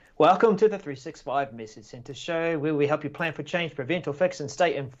Welcome to the 365 Message Center show, where we help you plan for change, prevent or fix, and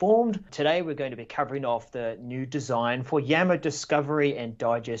stay informed. Today, we're going to be covering off the new design for Yammer Discovery and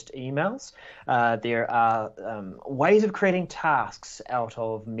Digest emails. There are ways of creating tasks out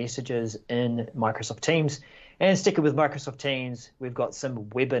of messages in Microsoft Teams. And sticking with Microsoft Teams, we've got some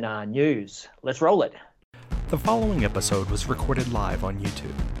webinar news. Let's roll it. The following episode was recorded live on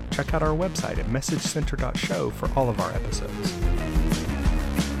YouTube. Check out our website at messagecenter.show for all of our episodes.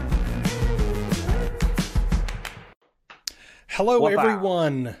 Hello,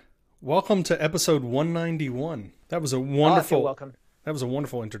 everyone. Welcome to episode 191. That was a wonderful. Welcome. That was a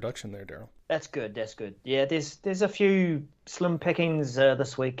wonderful introduction there, Daryl. That's good. That's good. Yeah, there's a few slim pickings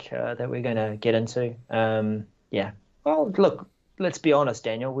this week that we're going to get into. Yeah. Well, look, let's be honest,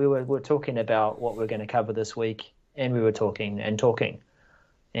 Daniel. We're talking about what we're going to cover this week, and we were talking,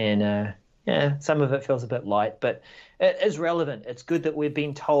 and yeah, some of it feels a bit light, but it is relevant. It's good that we've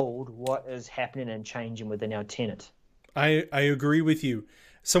been told what is happening and changing within our tenant. I agree with you.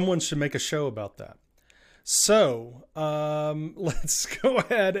 Someone should make a show about that. So let's go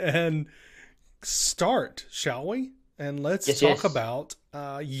ahead and start, shall we? And let's talk about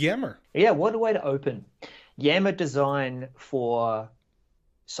Yammer. Yeah, what a way to open. Yammer new design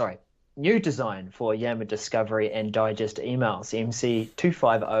for Yammer Discovery and Digest emails, MC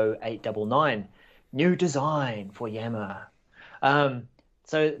 250899. New design for Yammer.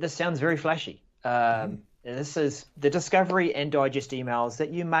 So this sounds very flashy. This is the Discovery and Digest emails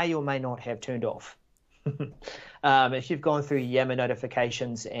that you may or may not have turned off. If you've gone through Yammer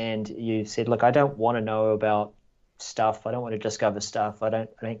notifications and you said, look, I don't want to know about stuff. I don't want to discover stuff. I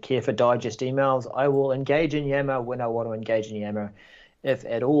don't care for Digest emails. I will engage in Yammer when I want to engage in Yammer, if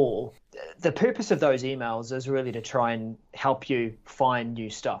at all. The purpose of those emails is really to try and help you find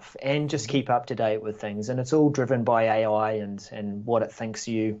new stuff and just keep up to date with things. And it's all driven by AI and what it thinks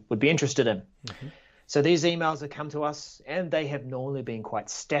you would be interested in. Mm-hmm. So these emails have come to us, and they have normally been quite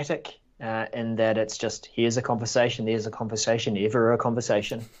static in that it's just, here's a conversation, there's a conversation, ever a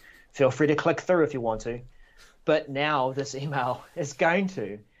conversation. Feel free to click through if you want to. But now this email is going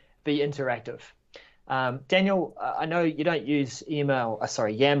to be interactive. Daniel, I know you don't use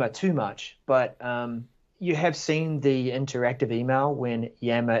Yammer too much, but you have seen the interactive email when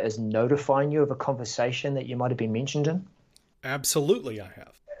Yammer is notifying you of a conversation that you might have been mentioned in? Absolutely, I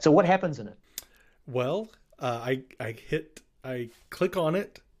have. So what happens in it? Well, I click on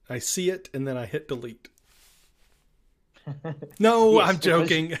it, I see it, and then I hit delete. No, yes, I'm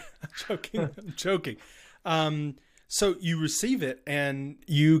joking. I'm joking. So you receive it and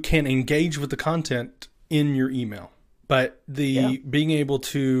you can engage with the content in your email, but being able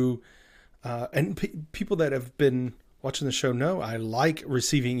to, people that have been watching the show know I like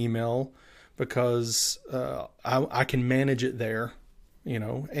receiving email because I can manage it there.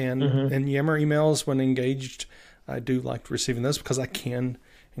 And Yammer emails, when engaged, I do like receiving those because I can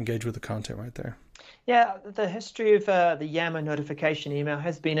engage with the content right there. Yeah, the history of the Yammer notification email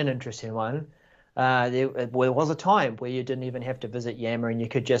has been an interesting one. There was a time where you didn't even have to visit Yammer and you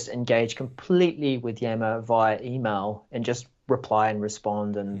could just engage completely with Yammer via email and just reply and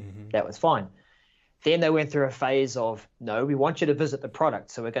respond, and that was fine. Then they went through a phase of, no, we want you to visit the product,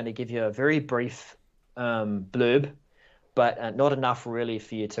 so we're going to give you a very brief blurb, but not enough really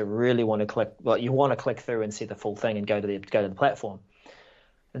for you to really want to click. Well, you want to click through and see the full thing and go to the platform.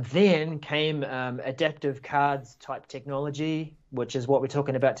 And then came adaptive cards type technology, which is what we're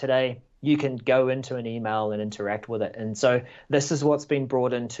talking about today. You can go into an email and interact with it. And so this is what's been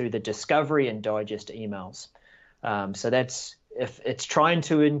brought into the Discovery and Digest emails. So that's, if it's trying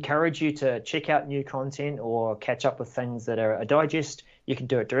to encourage you to check out new content or catch up with things that are a digest, you can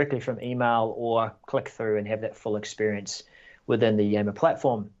do it directly from email or click through and have that full experience within the Yammer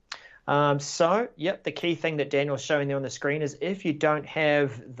platform. The key thing that Daniel's showing there on the screen is if you don't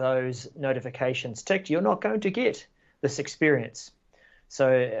have those notifications ticked, you're not going to get this experience.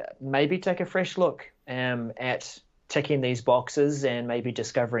 So maybe take a fresh look at ticking these boxes and maybe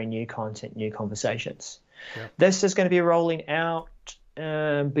discovering new content, new conversations. Yeah. This is going to be rolling out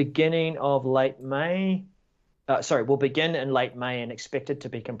beginning of late May. We'll begin in late May and expected to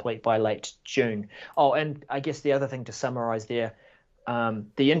be complete by late June. Oh, and I guess the other thing to summarize there, the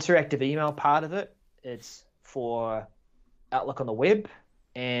interactive email part of it, it's for Outlook on the web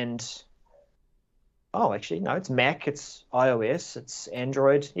and, it's Mac, it's iOS, it's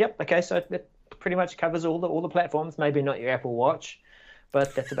Android. Yep, okay, so it pretty much covers all the platforms, maybe not your Apple Watch,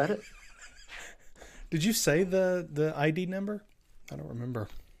 but that's about it. Did you say the ID number? I don't remember.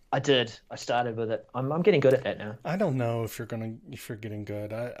 I did. I started with it. I'm getting good at that now. I don't know if you're getting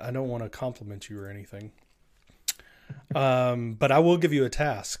good. I don't want to compliment you or anything. But I will give you a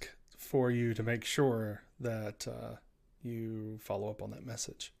task for you to make sure that you follow up on that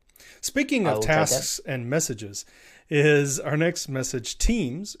message. Speaking of tasks and messages, is our next message: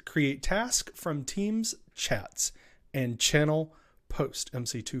 Teams create task from Teams chats and channel post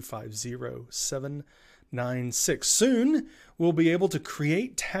MC250796. Soon we'll be able to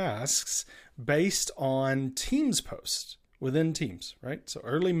create tasks based on Teams posts within Teams, right? So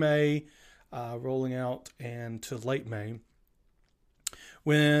early May, rolling out, and to late May.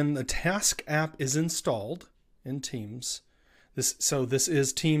 When the task app is installed in Teams, this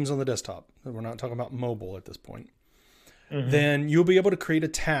is Teams on the desktop. We're not talking about mobile at this point. Mm-hmm. Then you'll be able to create a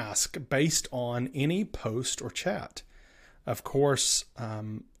task based on any post or chat. Of course,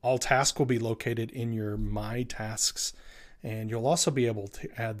 all tasks will be located in your My Tasks, and you'll also be able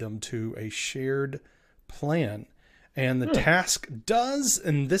to add them to a shared plan. And the task does,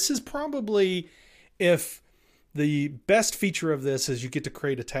 and this is probably, if the best feature of this is you get to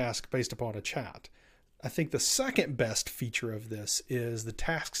create a task based upon a chat. I think the second best feature of this is the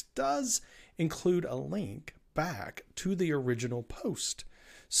tasks does include a link back to the original post,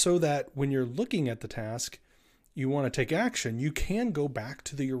 so that when you're looking at the task, you want to take action, you can go back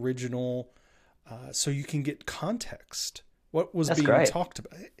to the original, so you can get context. What was being talked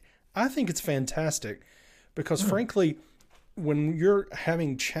about? I think it's fantastic because frankly, when you're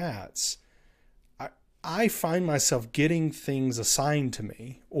having chats, I find myself getting things assigned to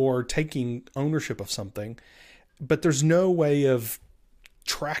me or taking ownership of something, but there's no way of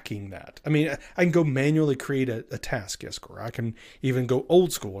tracking that. I mean, I can go manually create a task, yes, or I can even go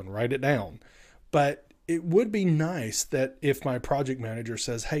old school and write it down. But it would be nice that if my project manager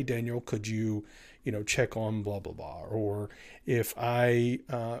says, "Hey, Daniel, could you check on blah, blah, blah," or if I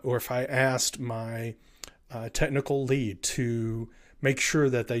asked my technical lead to make sure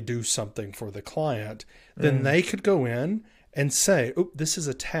that they do something for the client, then they could go in and say, "Oh, this is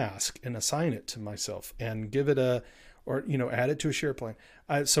a task," and assign it to myself and give it add it to a share plan.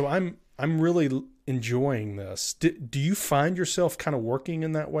 So I'm really enjoying this. Do you find yourself kind of working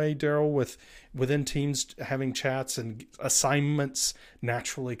in that way, Daryl, within Teams, having chats and assignments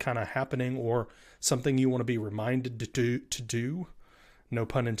naturally kind of happening, or something you want to be reminded to do? No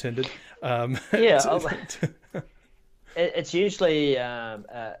pun intended. It's usually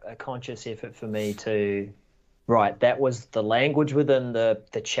a conscious effort for me to, right, that was the language within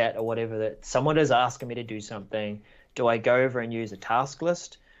the chat or whatever, that someone is asking me to do something. Do I go over and use a task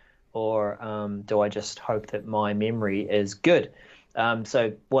list, or do I just hope that my memory is good?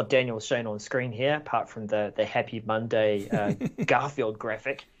 So what Daniel's shown on screen here, apart from the Happy Monday Garfield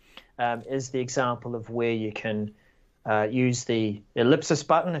graphic, is the example of where you can use the ellipsis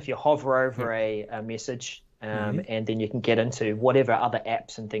button if you hover over a message, and then you can get into whatever other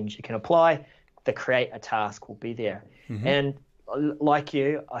apps and things you can apply. The create a task will be there. And like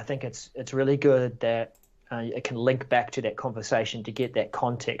you, I think it's really good that it can link back to that conversation to get that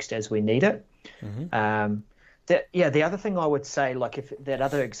context as we need it. The other thing I would say, like if that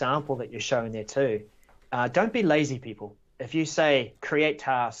other example that you're showing there too, don't be lazy, people. If you say create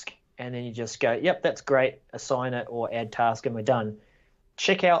task and then you just go, yep, that's great, assign it or add task and we're done,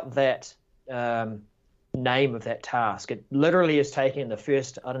 check out that name of that task. It literally is taking the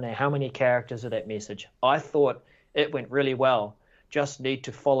first, I don't know how many characters of that message. I thought it went really well. Just need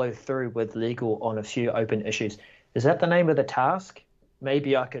to follow through with legal on a few open issues. Is that the name of the task?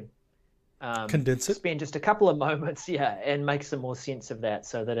 Maybe I could condense it, spend just a couple of moments, and make some more sense of that,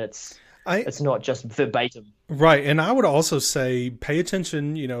 so that it's not just verbatim. Right. And I would also say, pay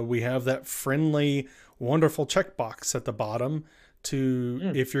attention. We have that friendly, wonderful checkbox at the bottom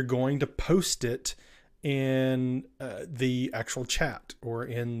to if you're going to post it in the actual chat or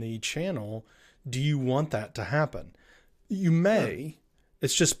in the channel, do you want that to happen? You may.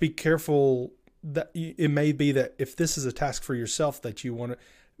 It's just be careful that it may be that if this is a task for yourself that you want to,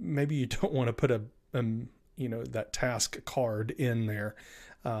 maybe you don't want to put that task card in there.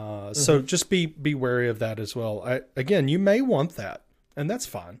 So just be wary of that as well. Again, you may want that, and that's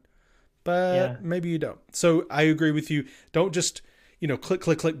fine, but maybe you don't. So I agree with you. Don't just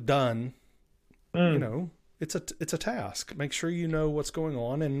click done. It's a task. Make sure you know what's going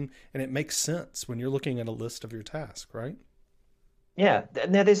on, and it makes sense when you're looking at a list of your tasks, right? Yeah.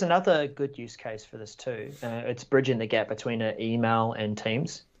 Now, there's another good use case for this too. It's bridging the gap between an email and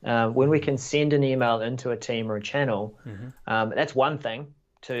Teams. When we can send an email into a team or a channel, that's one thing,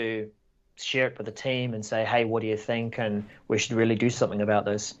 to share it with the team and say, hey, what do you think? And we should really do something about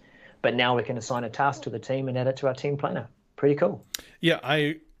this. But now we can assign a task to the team and add it to our team planner. Pretty cool. Yeah,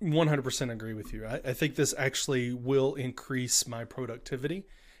 I 100% agree with you. I think this actually will increase my productivity,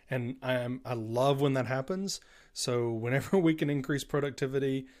 and I love when that happens. So whenever we can increase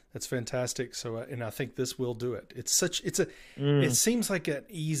productivity, that's fantastic. So, and I think this will do it. It seems like an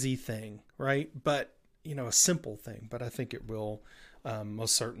easy thing, right? But, a simple thing, but I think it will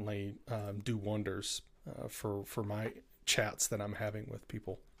most certainly do wonders for my chats that I'm having with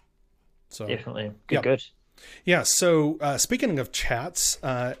people. So definitely. Yeah. Good. Yeah. So speaking of chats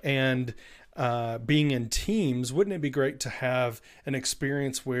and being in teams, wouldn't it be great to have an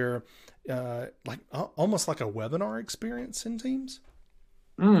experience where almost like a webinar experience in Teams?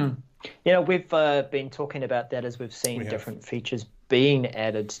 We've been talking about that as we've seen different features being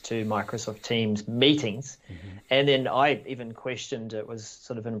added to Microsoft Teams meetings. Mm-hmm. And then I even questioned, it was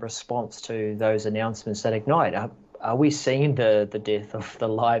sort of in response to those announcements at Ignite, are we seeing the death of the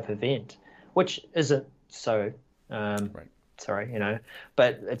live event? Which isn't so, right. Sorry,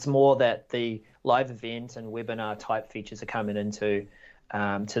 but it's more that the live event and webinar type features are coming into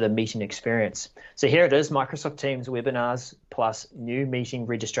to the meeting experience. So here it is, Microsoft Teams webinars plus new meeting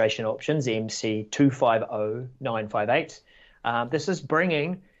registration options, MC 250958. This is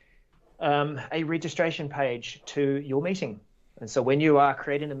bringing a registration page to your meeting. And so when you are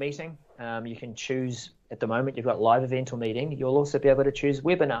creating a meeting, you can choose, at the moment you've got live event or meeting, you'll also be able to choose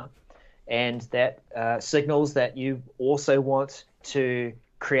webinar. And that signals that you also want to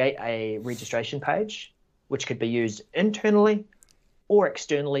create a registration page, which could be used internally or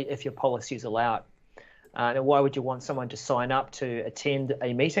externally if your policies allow it. And why would you want someone to sign up to attend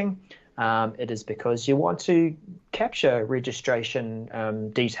a meeting? It is because you want to capture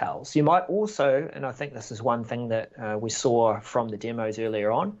registration details. You might also, and I think this is one thing that we saw from the demos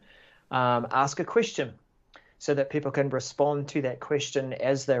earlier on, ask a question so that people can respond to that question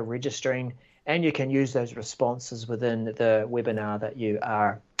as they're registering, and you can use those responses within the webinar that you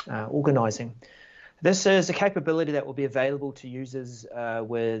are organizing. This is a capability that will be available to users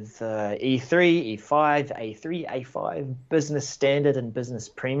with E3, E5, A3, A5, Business Standard, and Business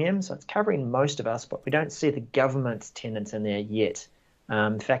Premium. So it's covering most of us, but we don't see the government tenant in there yet.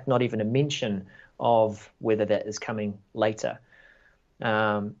 In fact, not even a mention of whether that is coming later.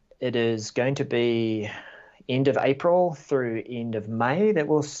 It is going to be end of April through end of May that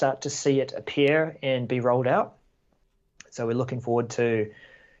we'll start to see it appear and be rolled out. So we're looking forward to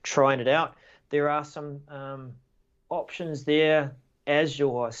trying it out. There are some options there as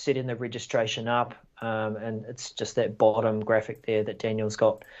you're setting the registration up, and it's just that bottom graphic there that Daniel's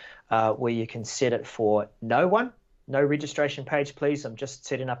got, where you can set it for no registration page, please. I'm just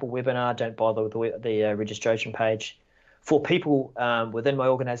setting up a webinar. Don't bother with the registration page. For people within my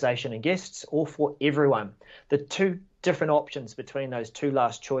organization and guests, or for everyone. The two different options between those two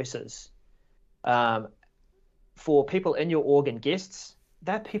last choices. For people in your org and guests,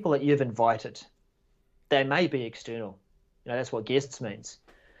 they're people that you've invited. They may be external. That's what guests means.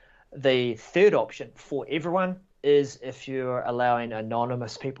 The third option for everyone is if you're allowing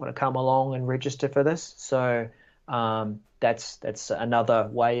anonymous people to come along and register for this. So that's another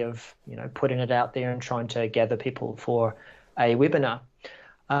way of putting it out there and trying to gather people for a webinar.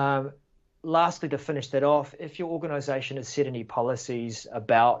 Lastly, to finish that off, if your organization has set any policies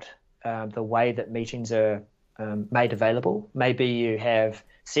about the way that meetings are made available, maybe you have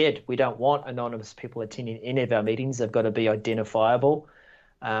said we don't want anonymous people attending any of our meetings, they've got to be identifiable,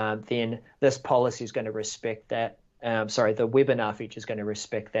 then this policy is going to respect that. The webinar feature is going to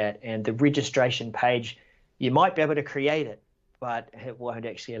respect that, and the registration page, you might be able to create it, but it won't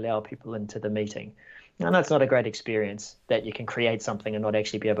actually allow people into the meeting. And that's not a great experience that you can create something and not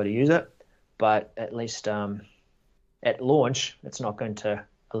actually be able to use it, but at least at launch, it's not going to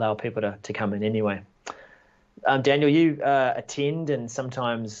allow people to come in anyway. Daniel, you attend and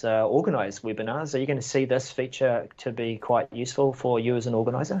sometimes organize webinars. Are you going to see this feature to be quite useful for you as an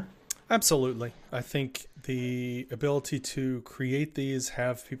organizer? Absolutely. I think the ability to create these,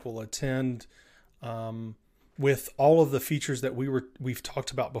 have people attend, with all of the features that we've talked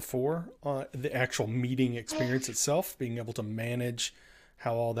about before, the actual meeting experience itself, being able to manage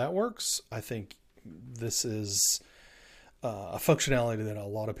how all that works, I think this is a functionality that a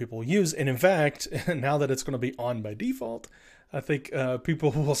lot of people use. And in fact, now that it's going to be on by default, I think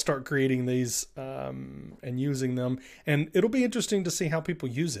people will start creating these and using them. And it'll be interesting to see how people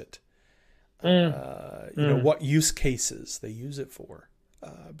use it. What use cases they use it for,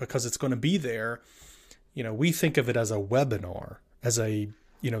 because it's going to be there. We think of it as a webinar, as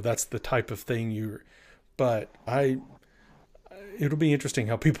that's the type of thing but it'll be interesting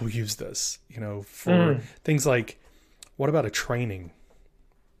how people use this, for things like, what about a training?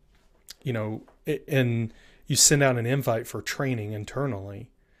 And you send out an invite for training internally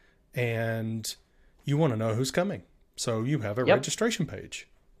and you want to know who's coming. So you have a registration page.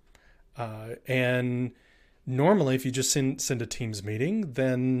 And Normally, if you just send a Teams meeting,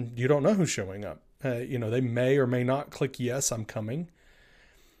 then you don't know who's showing up. They may or may not click yes, I'm coming.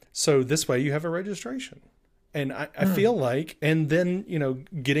 So this way you have a registration. And I feel like, and then,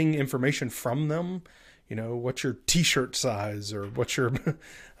 getting information from them, what's your t-shirt size or what's your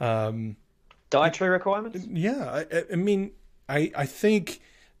dietary requirements? Yeah. I mean, I think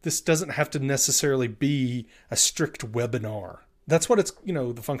this doesn't have to necessarily be a strict webinar. That's what it's, the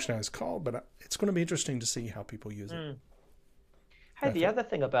functionality is called, but it's going to be interesting to see how people use it. Hey, the other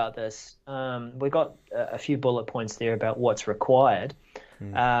thing about this, we got a few bullet points there about what's required.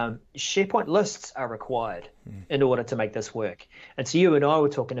 SharePoint lists are required in order to make this work. And so you and I were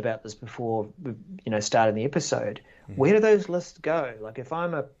talking about this before we, started the episode. Where do those lists go? Like if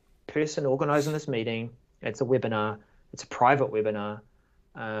I'm a person organizing this meeting, it's a webinar, it's a private webinar,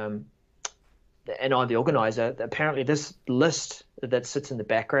 and I'm the organizer, apparently this list that sits in the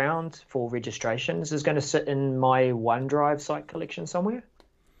background for registrations is going to sit in my OneDrive site collection somewhere.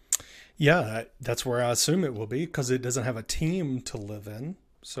 Yeah, that's where I assume it will be because it doesn't have a team to live in.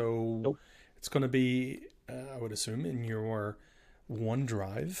 So It's going to be, I would assume, in your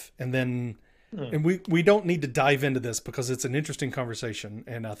OneDrive. And then, and we don't need to dive into this because it's an interesting conversation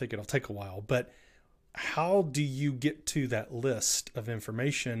and I think it'll take a while. But how do you get to that list of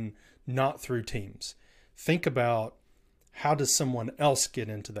information not through Teams? Think about how does someone else get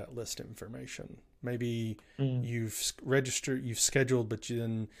into that list of information? Maybe you've registered, you've scheduled, but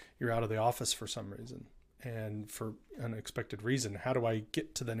then you're out of the office for some reason and for unexpected reason. How do I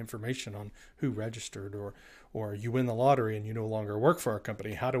get to that information on who registered or you win the lottery and you no longer work for our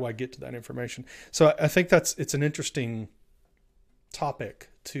company? How do I get to that information? So I think it's an interesting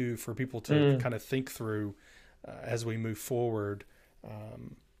topic for people to kind of think through as we move forward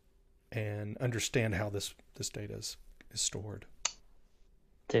and understand how this data is stored.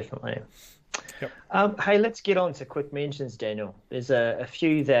 Definitely. Yep. Hey, let's get on to quick mentions, Daniel. There's a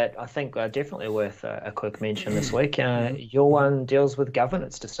few that I think are definitely worth a quick mention this week. Your one deals with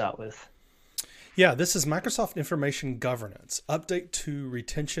governance to start with. Yeah, this is Microsoft Information Governance, update to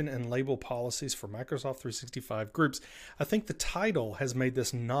retention and label policies for Microsoft 365 groups. I think the title has made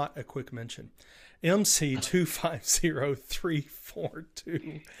this not a quick mention.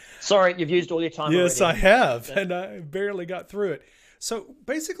 MC250342. Sorry, you've used all your time Yes, already. I have, and I barely got through it. So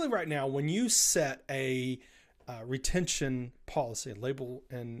basically right now, when you set a retention policy, label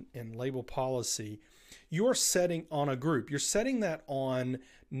and label policy, you're setting on a group. You're setting that on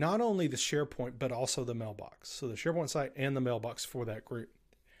not only the SharePoint, but also the mailbox. So the SharePoint site and the mailbox for that group.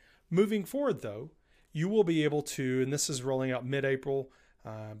 Moving forward, though, you will be able to, and this is rolling out mid-April,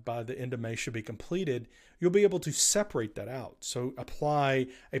 by the end of May should be completed, you'll be able to separate that out. So apply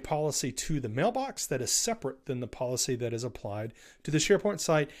a policy to the mailbox that is separate than the policy that is applied to the SharePoint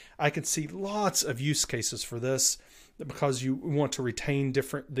site. I can see lots of use cases for this because you want to retain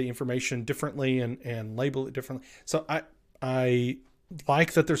the information differently and label it differently. So I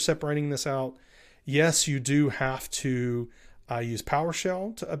like that they're separating this out. Yes, you do have to use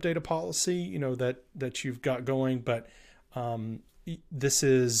PowerShell to update a policy, that you've got going, but this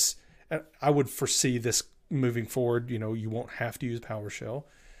is, I would foresee this moving forward. You won't have to use PowerShell,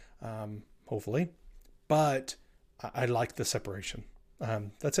 hopefully, but I like the separation.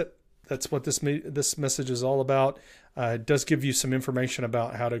 That's it. That's what this message is all about. It does give you some information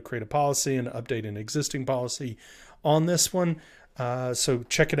about how to create a policy and update an existing policy on this one. So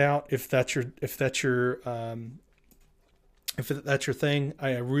check it out if that's your thing.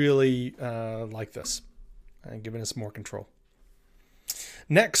 I really like this and giving us more control.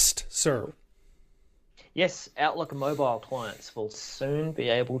 Next, sir. Yes, Outlook mobile clients will soon be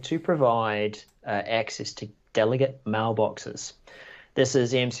able to provide access to delegate mailboxes. This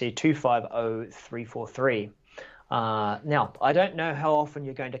is MC 250343. Now, I don't know how often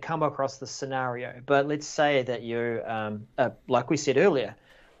you're going to come across this scenario, but let's say that you're, like we said earlier,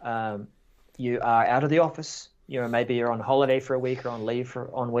 you are out of the office. Maybe you're on holiday for a week or on leave for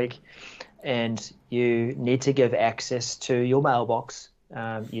one week, and you need to give access to your mailbox.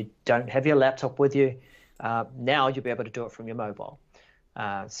 You don't have your laptop with you. Now you'll be able to do it from your mobile.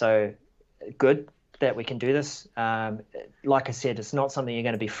 So good that we can do this. Like I said, it's not something you're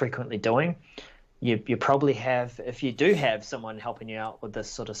going to be frequently doing. You probably have, if you do have someone helping you out with this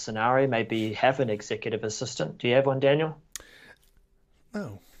sort of scenario, maybe you have an executive assistant. Do you have one, Daniel?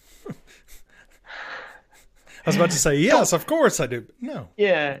 No. I was about to say, yes, of course I do. No.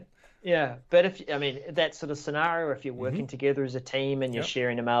 Yeah. But that sort of scenario, if you're working together as a team and you're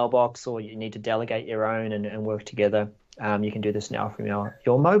sharing a mailbox, or you need to delegate your own and work together, you can do this now from your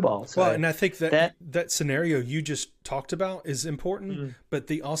mobile. So well, and I think that scenario you just talked about is important, but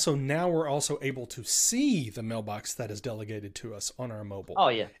we're also able to see the mailbox that is delegated to us on our mobile. Oh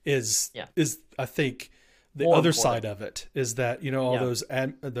yeah, is I think the other important side of it is that, all those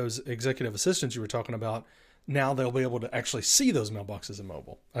executive assistants you were talking about, now they'll be able to actually see those mailboxes in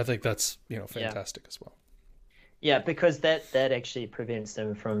mobile. I think that's fantastic as well. Yeah, because that actually prevents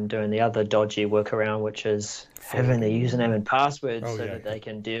them from doing the other dodgy workaround, which is having the username and password that they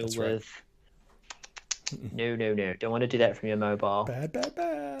can deal with. Right. No. Don't want to do that from your mobile.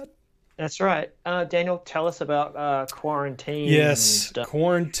 Bad. That's right. Daniel, tell us about quarantine. Yes,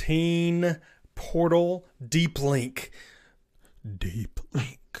 quarantine portal deep link.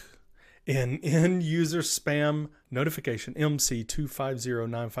 An end user spam notification,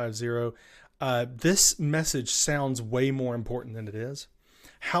 MC250950. This message sounds way more important than it is.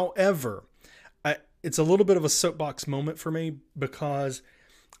 However, it's a little bit of a soapbox moment for me, because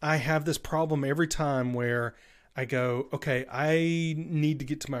I have this problem every time where I go, okay, I need to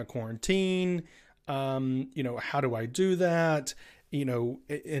get to my quarantine. How do I do that?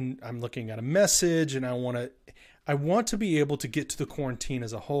 And I'm looking at a message, and I want to be able to get to the quarantine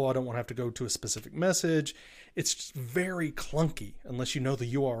as a whole. I don't want to have to go to a specific message. It's just very clunky unless you know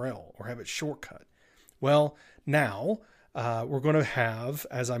the URL or have it shortcut. Well, now we're going to have,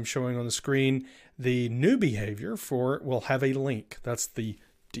 as I'm showing on the screen, the new behavior will have a link. That's the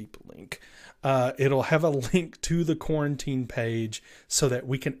deep link. It'll have a link to the quarantine page so that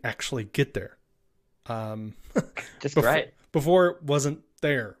we can actually get there. Just great. Before it wasn't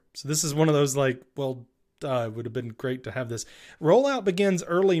there. So this is one of those it would have been great to have this. Rollout begins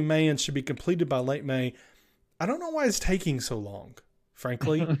early May and should be completed by late May. I don't know why it's taking so long,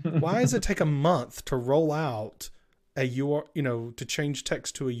 frankly. Why does it take a month to roll out to change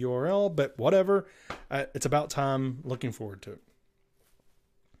text to a URL? But whatever. It's about time. Looking forward to it.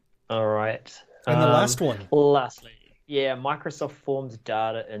 All right. And the last one. Lastly, Microsoft Forms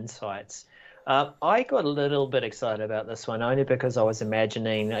Data Insights. I got a little bit excited about this one only because I was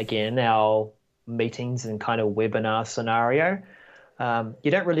imagining, again, our meetings and kind of webinar scenario.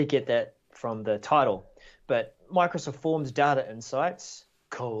 You don't really get that from the title, but Microsoft Forms Data Insights,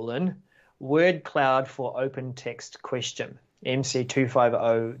 word cloud for open text question,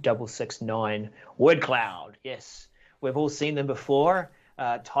 MC250669, word cloud. Yes, we've all seen them before.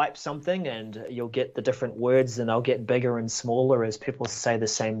 Type something and you'll get the different words, and they'll get bigger and smaller as people say the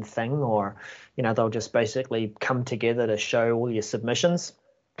same thing, or they'll just basically come together to show all your submissions.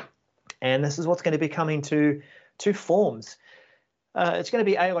 And this is what's going to be coming to Forms. It's going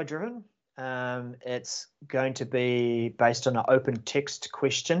to be AI driven. It's going to be based on an open text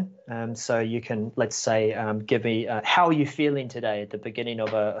question. So you can, let's say, give me how are you feeling today at the beginning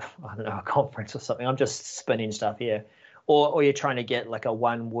of a conference or something. I'm just spinning stuff here. Or you're trying to get like a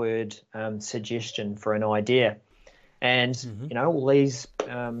one-word suggestion for an idea. And, all these,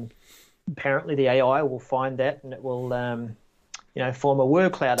 apparently the AI will find that and it will, form a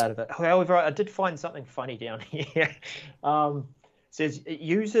word cloud out of it. However, I did find something funny down here. It says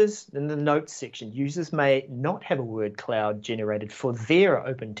users, in the notes section, users may not have a word cloud generated for their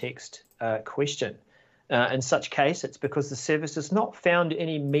open text question. In such case, it's because the service has not found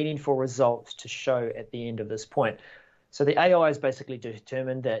any meaningful results to show at the end of this point. So the AI is basically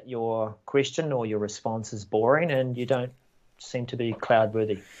determined that your question or your response is boring and you don't seem to be cloud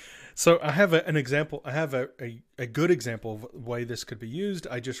worthy. So I have an example. I have a good example of the way this could be used.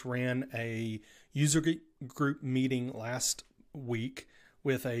 I just ran a user group meeting last week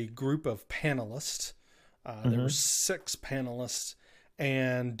with a group of panelists. There were 6 panelists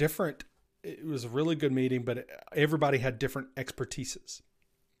and it was a really good meeting, but everybody had different expertise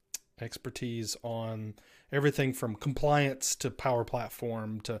on everything from compliance to Power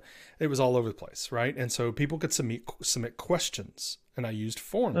Platform it was all over the place, right? And so people could submit questions, and I used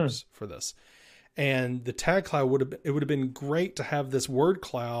forms for this. And the tag cloud would have been great to have this word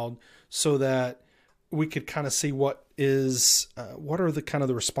cloud so that we could kind of see what are the kind of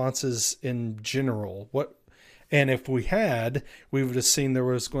the responses in general. And if we would have seen there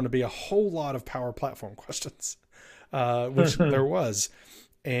was going to be a whole lot of Power Platform questions, which there was.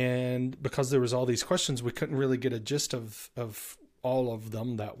 And because there was all these questions, we couldn't really get a gist of all of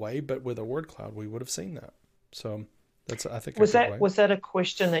them that way. But with a word cloud, we would have seen that. So that's, I think, was that a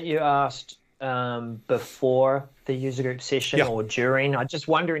question that you asked before the user group session or during? I'm just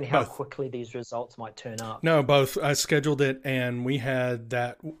wondering how quickly these results might turn up. No, both. I scheduled it, and we had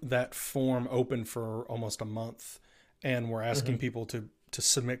that form open for almost a month, and we're asking people to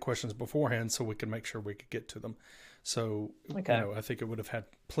submit questions beforehand so we could make sure we could get to them. So, I think it would have had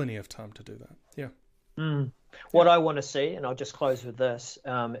plenty of time to do that. Yeah. What I want to see, and I'll just close with this,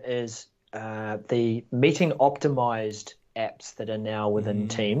 is the meeting optimized apps that are now within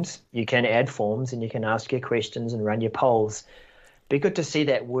Teams. You can add forms and you can ask your questions and run your polls. Be good to see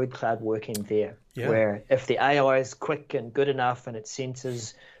that word cloud working there, where if the AI is quick and good enough and it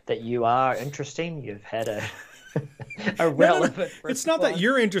senses that you are interesting, you've had a relevant No. It's not that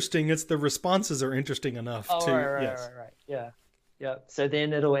you're interesting, it's the responses are interesting enough too. Right. Yeah. So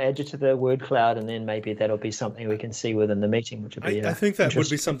then it'll add you to the word cloud, and then maybe that'll be something we can see within the meeting, which would be I think that would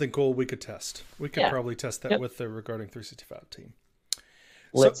be something cool we could test. We could probably test that with the Regarding 365 team.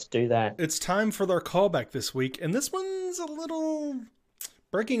 Let's do that. It's time for their callback this week, and this one's a little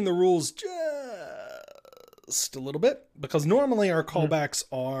breaking the rules just a little bit, because normally our callbacks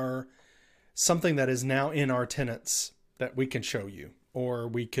are something that is now in our tenants that we can show you or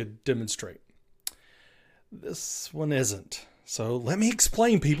we could demonstrate. This one isn't. So let me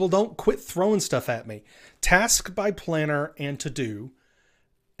explain, people. Don't quit throwing stuff at me. Task by Planner and To Do,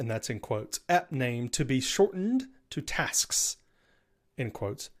 and that's in quotes, app name to be shortened to tasks, in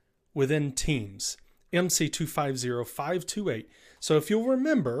quotes, within Teams, MC250528. So if you'll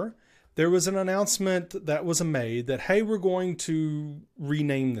remember, there was an announcement that was made that, hey, we're going to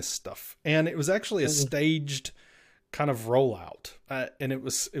rename this stuff. And it was actually a staged kind of rollout. And it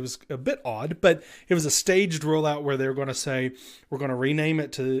was a bit odd, but it was a staged rollout where they were going to say, we're going to rename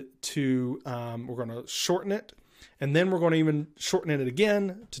it to we're going to shorten it. And then we're going to even shorten it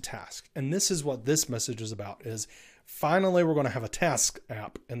again to task. And this is what this message is about, is finally we're going to have a task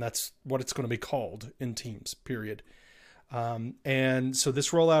app, and that's what it's going to be called in Teams, period. And so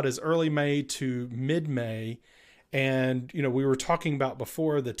this rollout is early May to mid-May. And, we were talking about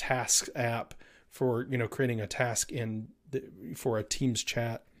before the task app for, creating a task for a Teams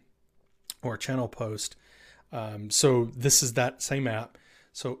chat or a channel post. So this is that same app.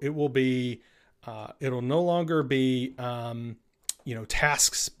 So it will be, it'll no longer be,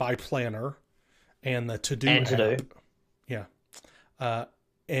 tasks by Planner and the To Do app. To Do. Yeah. And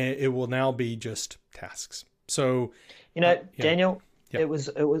it will now be just tasks. So, Daniel, it was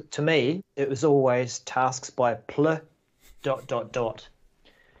to me, it was always tasks by pl ...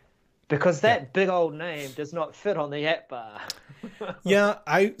 Because that big old name does not fit on the app bar.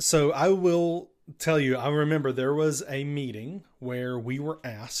 I will tell you, I remember there was a meeting where we were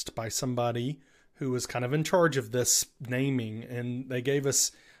asked by somebody who was kind of in charge of this naming, and they gave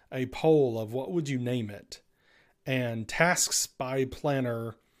us a poll of what would you name it. And tasks by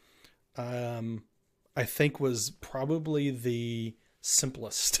Planner, I think, was probably the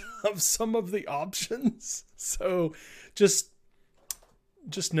simplest of some of the options. So just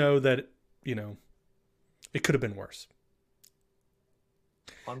know that, it could have been worse.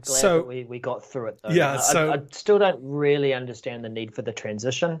 I'm glad that we got through it, though. Yeah. I still don't really understand the need for the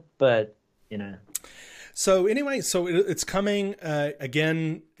transition, but, So anyway, it's coming.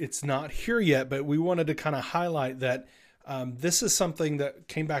 Again, it's not here yet, but we wanted to kind of highlight that this is something that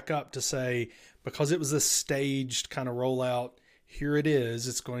came back up to say, because it was a staged kind of rollout, here it is.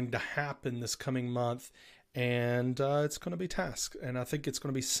 It's going to happen this coming month. And it's going to be tasks, and I think it's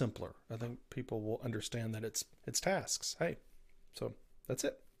going to be simpler. I think people will understand that it's tasks. Hey, so that's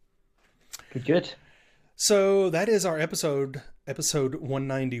it. Good. So that is our episode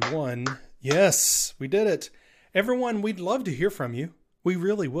 191. Yes, we did it. Everyone, we'd love to hear from you. We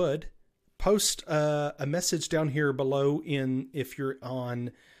really would. Post a message down here below if you're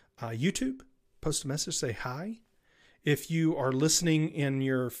on YouTube. Post a message, say hi. If you are listening in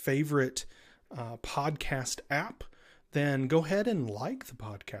your favorite podcast app, then go ahead and like the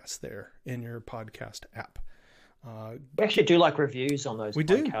podcast there in your podcast app. We actually do like reviews on those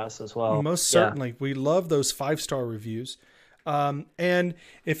podcasts as well. Most certainly. We love those 5-star reviews. And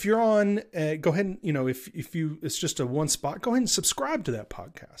if you're on, go ahead and, if it's just a one spot, go ahead and subscribe to that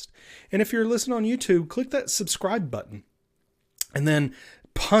podcast. And if you're listening on YouTube, click that subscribe button and then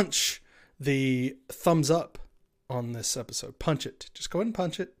punch the thumbs up on this episode. Punch it. Just go ahead and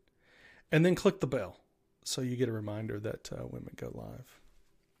punch it. And then click the bell so you get a reminder that when we go live.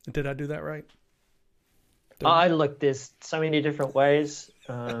 Did I do that right? Look, there's so many different ways.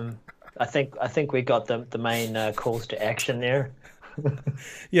 I think we got the main calls to action there.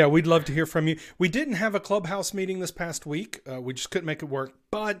 Yeah, we'd love to hear from you. We didn't have a Clubhouse meeting this past week. We just couldn't make it work.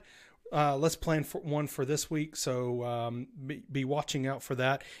 But let's plan for one for this week. So be watching out for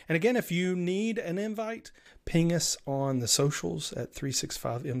that. And again, if you need an invite, ping us on the socials at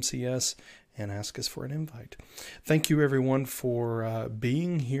 365MCS and ask us for an invite. Thank you, everyone, for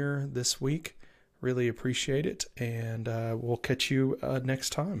being here this week. Really appreciate it. And we'll catch you next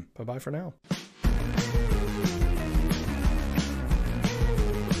time. Bye-bye for now.